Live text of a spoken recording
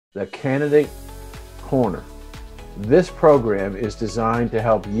the Candidate Corner. This program is designed to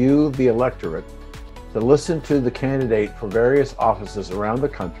help you, the electorate, to listen to the candidate for various offices around the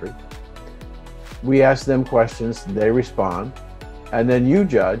country. We ask them questions, they respond, and then you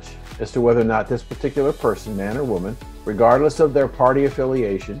judge as to whether or not this particular person, man or woman, regardless of their party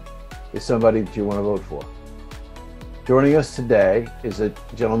affiliation, is somebody that you want to vote for. Joining us today is a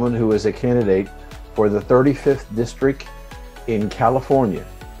gentleman who is a candidate for the 35th District in California.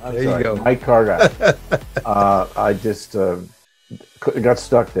 You go. Mike Cargile. I just got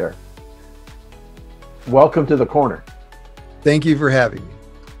stuck there. Welcome to the corner. Thank you for having me.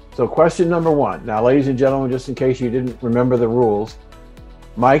 So question number one. Now, ladies and gentlemen, just in case you didn't remember the rules,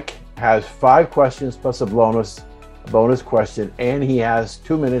 Mike has 5 questions plus a bonus question, and he has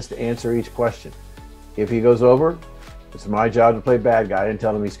 2 minutes to answer each question. If he goes over, it's my job to play bad guy and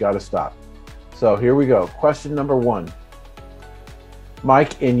tell him he's got to stop. So here we go. Question number 1.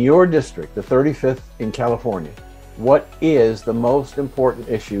 Mike, in your district, the 35th in California, what is the most important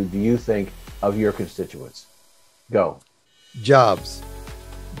issue, do you think, of your constituents? Go. Jobs.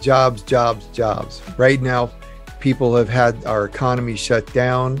 Jobs, jobs, jobs. Right now, people have had our economy shut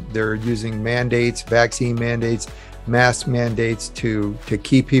down. They're using mandates, vaccine mandates, mask mandates to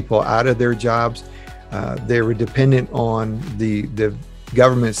keep people out of their jobs. They were dependent on the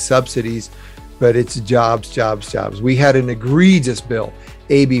government subsidies, but it's jobs, jobs, jobs. We had an egregious bill,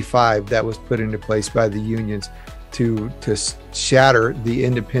 AB 5, that was put into place by the unions to shatter the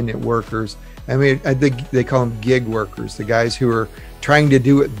independent workers. I mean, I think they call them gig workers, the guys who are trying to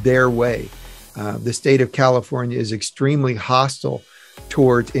do it their way. The state of California is extremely hostile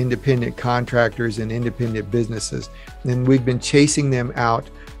towards independent contractors and independent businesses. And we've been chasing them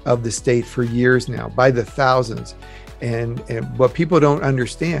out of the state for years now, by the thousands. And what people don't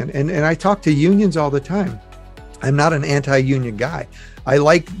understand, and I talk to unions all the time. I'm not an anti-union guy. I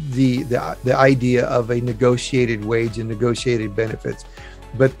like the idea of a negotiated wage and negotiated benefits.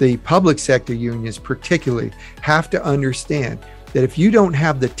 But the public sector unions particularly have to understand that if you don't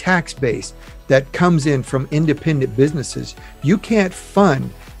have the tax base that comes in from independent businesses, you can't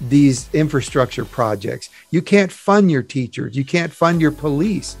fund these infrastructure projects. You can't fund your teachers. You can't fund your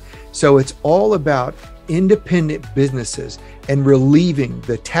police. So it's all about independent businesses and relieving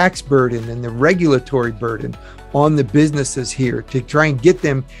the tax burden and the regulatory burden on the businesses here to try and get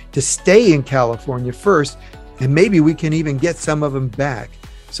them to stay in California first, and maybe we can even get some of them back.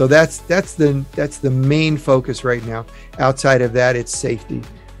 So that's the main focus right now. Outside of that, it's safety.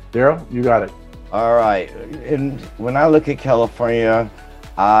 Daryl, you got it. All right. And when I look at California,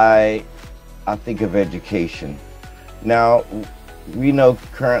 I think of education. Now, we know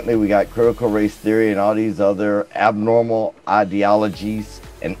currently we got critical race theory and all these other abnormal ideologies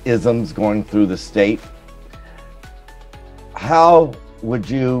and isms going through the state. How would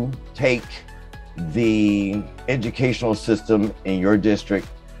you take the educational system in your district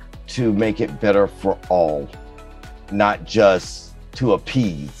to make it better for all, not just to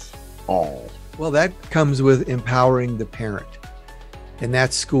appease all? Well, that comes with empowering the parent, and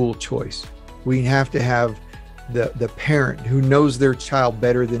that's school choice. We have to have the parent who knows their child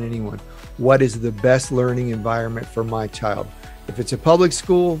better than anyone. What is the best learning environment for my child? If it's a public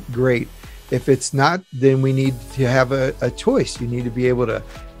school, great. If it's not, then we need to have a choice. You need to be able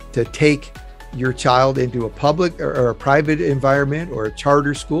to take your child into a public or a private environment or a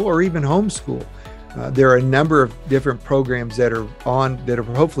charter school or even homeschool. There are a number of different programs that are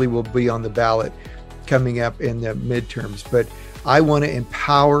hopefully will be on the ballot coming up in the midterms. But I want to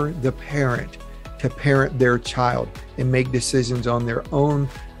empower the parent to parent their child and make decisions on their own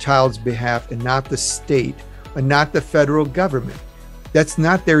child's behalf, and not the state and not the federal government. That's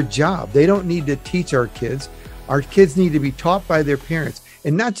not their job. They don't need to teach our kids. Our kids need to be taught by their parents,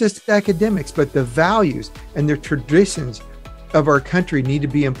 and not just academics, but the values and the traditions of our country need to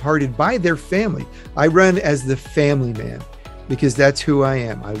be imparted by their family. I run as the family man because that's who I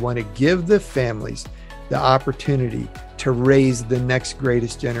am. I want to give the families the opportunity to raise the next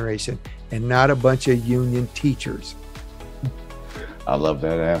greatest generation, and not a bunch of union teachers. I love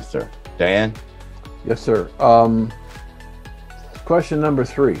that answer. Dan? Yes, sir. Question number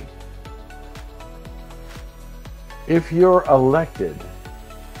 3. If you're elected,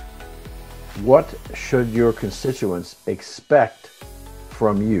 what should your constituents expect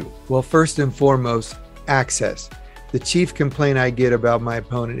from you? Well, first and foremost, access. The chief complaint I get about my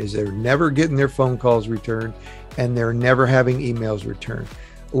opponent is they're never getting their phone calls returned, and they're never having emails returned.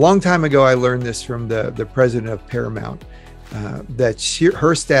 A long time ago, I learned this from the president of Paramount, that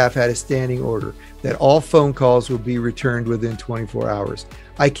her staff had a standing order that all phone calls will be returned within 24 hours.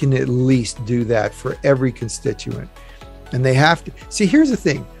 I can at least do that for every constituent. And they have to see, here's the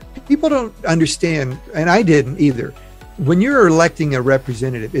thing. People don't understand, and I didn't either. When you're electing a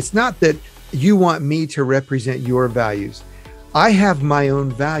representative, it's not that you want me to represent your values. I have my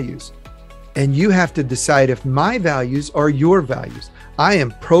own values, and you have to decide if my values are your values. I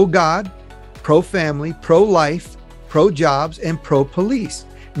am pro-God, pro-family, pro-life, pro-jobs, and pro-police.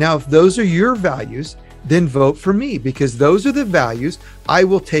 Now, if those are your values, then vote for me, because those are the values I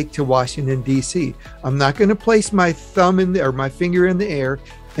will take to Washington, D.C. I'm not going to place my thumb in the, or my finger in the air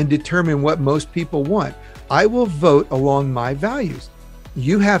and determine what most people want. I will vote along my values.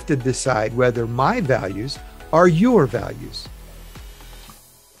 You have to decide whether my values are your values.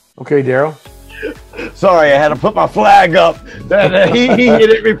 Okay, Daryl. Sorry, I had to put my flag up. He hit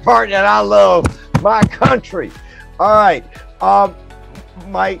every part that I love, my country. All right,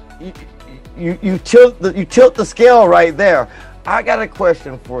 Mike, you tilt the scale right there. I got a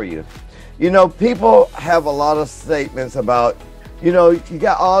question for you. You know, people have a lot of statements about, you know, you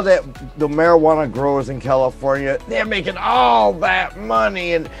got all that, the marijuana growers in California, they're making all that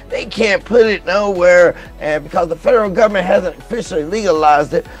money and they can't put it nowhere, and because the federal government hasn't officially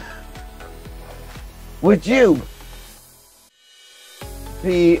legalized it. Would you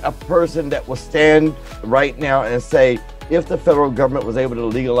be a person that will stand right now and say, if the federal government was able to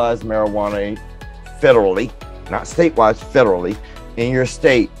legalize marijuana federally, not statewide, federally, in your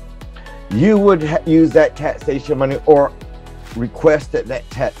state, you would use that taxation money, or request that that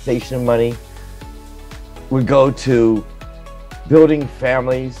taxation money would go to building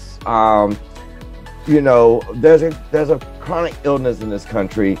families? You know, there's a chronic illness in this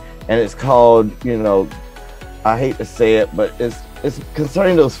country, and it's called, you know, I hate to say it, but it's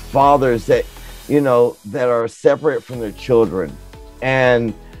concerning those fathers that, you know, that are separate from their children.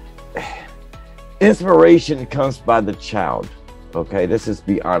 And inspiration comes by the child. Okay, let's just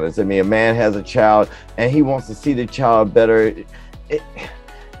be honest. I mean, a man has a child and he wants to see the child better.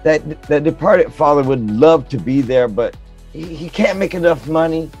 That departed father would love to be there, but he can't make enough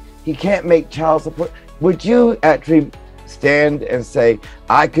money. He can't make child support. Would you actually stand and say,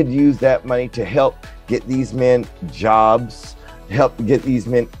 I could use that money to help get these men jobs, help get these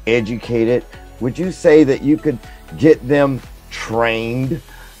men educated? Would you say that you could get them trained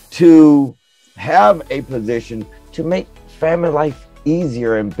to have a position to make family life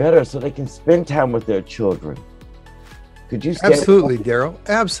easier and better so they can spend time with their children? Could you stand? Absolutely, Daryl.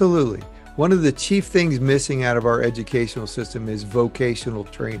 Absolutely. One of the chief things missing out of our educational system is vocational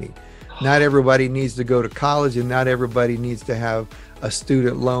training. Not everybody needs to go to college, and not everybody needs to have a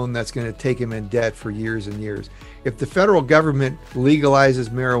student loan that's going to take them in debt for years and years. If the federal government legalizes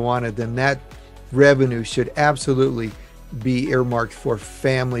marijuana, then that revenue should absolutely be earmarked for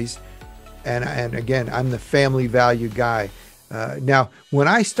families. And again, I'm the family value guy. Now, when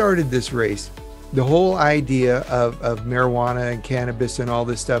I started this race, the whole idea of marijuana and cannabis and all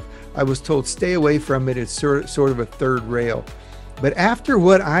this stuff, I was told stay away from it. It's sort of a third rail. But after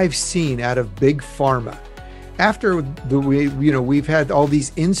what I've seen out of big pharma, after we've had all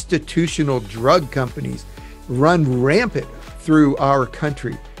these institutional drug companies run rampant through our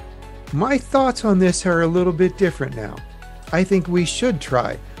country, my thoughts on this are a little bit different now. I think we should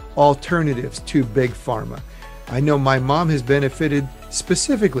try alternatives to big pharma. I know my mom has benefited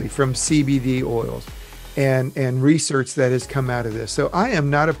specifically from CBD oils and research that has come out of this. So I am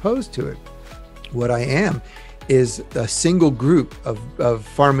not opposed to it. What I am is a single group of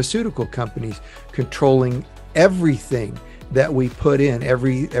pharmaceutical companies controlling everything that we put in,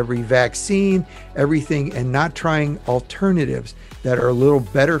 every vaccine, everything, and not trying alternatives that are a little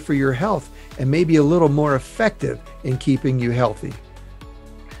better for your health and maybe a little more effective in keeping you healthy.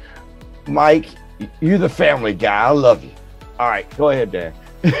 Mike, you're the family guy. I love you. All right, go ahead, Dan.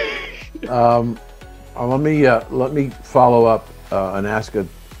 Let me follow up and ask a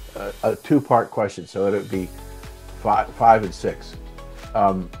two-part question, so it'll be five and six.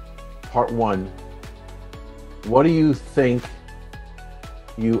 Part one: what do you think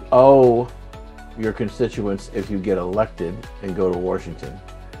you owe your constituents if you get elected and go to Washington?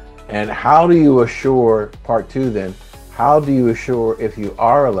 And how do you assure, part two then, how do you assure if you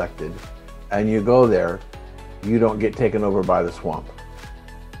are elected and you go there, you don't get taken over by the swamp?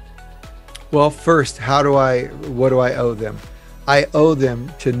 Well, first, what do I owe them? I owe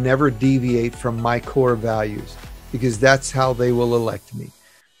them to never deviate from my core values, because that's how they will elect me.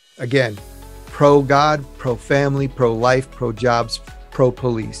 Again, pro-God, pro-family, pro-life, pro-jobs,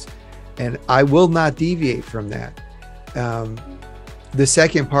 pro-police. And I will not deviate from that. The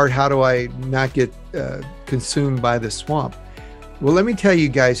second part, how do I not get consumed by the swamp? Well, let me tell you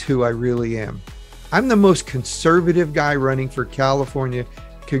guys who I really am. I'm the most conservative guy running for California,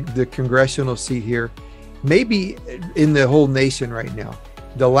 the congressional seat here, maybe in the whole nation right now.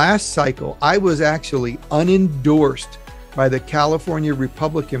 The last cycle, I was actually unendorsed by the California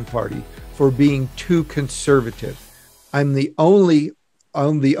Republican Party for being too conservative. I'm the only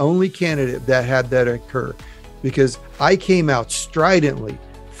candidate that had that occur, because I came out stridently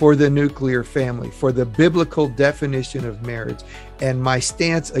for the nuclear family, for the biblical definition of marriage, and my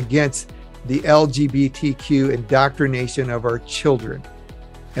stance against the LGBTQ indoctrination of our children.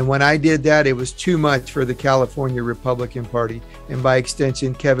 And when I did that, it was too much for the California Republican Party, and by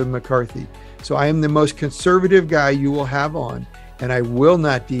extension, Kevin McCarthy. So I am the most conservative guy you will have on, and I will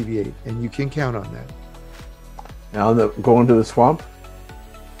not deviate, and you can count on that. Now going to the swamp?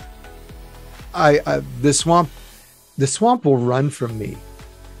 The swamp will run from me.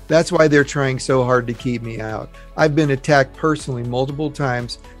 That's why they're trying so hard to keep me out. I've been attacked personally multiple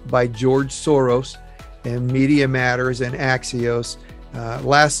times by George Soros and Media Matters and Axios.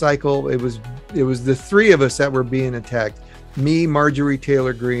 Last cycle, it was the three of us that were being attacked. Me, Marjorie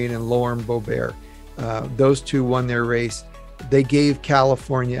Taylor Greene, and Lauren Boebert. Those two won their race. They gave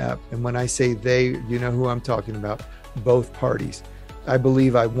California up. And when I say they, you know who I'm talking about. Both parties. I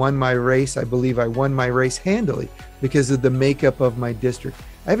believe I won my race. I believe I won my race handily because of the makeup of my district.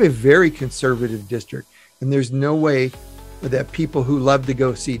 I have a very conservative district, and there's no way that people who love to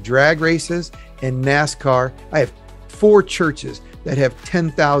go see drag races and NASCAR, I have 4 churches that have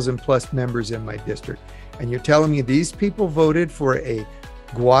 10,000 plus members in my district. And you're telling me these people voted for a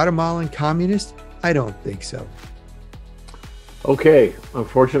Guatemalan communist? I don't think so. Okay,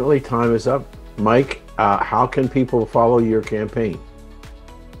 unfortunately, time is up. Mike, how can people follow your campaign?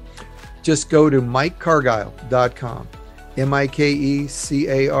 Just go to MikeCargile.com. MikeCargile.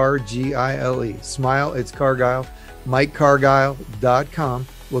 Smile, it's Cargile. MikeCargile.com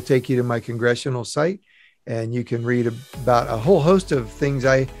will take you to my congressional site, and you can read about a whole host of things,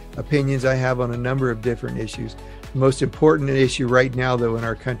 opinions I have on a number of different issues. The most important issue right now, though, in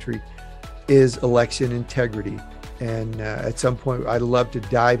our country is election integrity. And at some point, I'd love to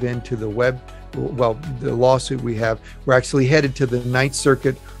dive into the lawsuit we have. We're actually headed to the Ninth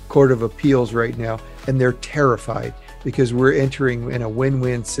Circuit Court of Appeals right now, and they're terrified because we're entering in a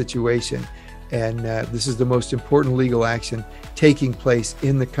win-win situation. And this is the most important legal action taking place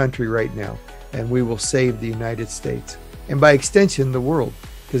in the country right now. And we will save the United States, and by extension, the world.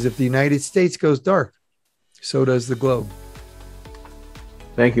 Because if the United States goes dark, so does the globe.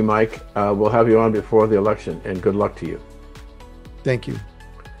 Thank you, Mike. We'll have you on before the election, and good luck to you. Thank you.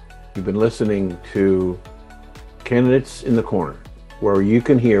 You've been listening to Candidates in the Corner, where you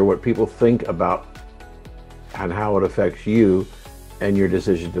can hear what people think about and how it affects you and your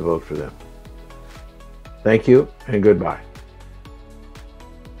decision to vote for them. Thank you, and goodbye.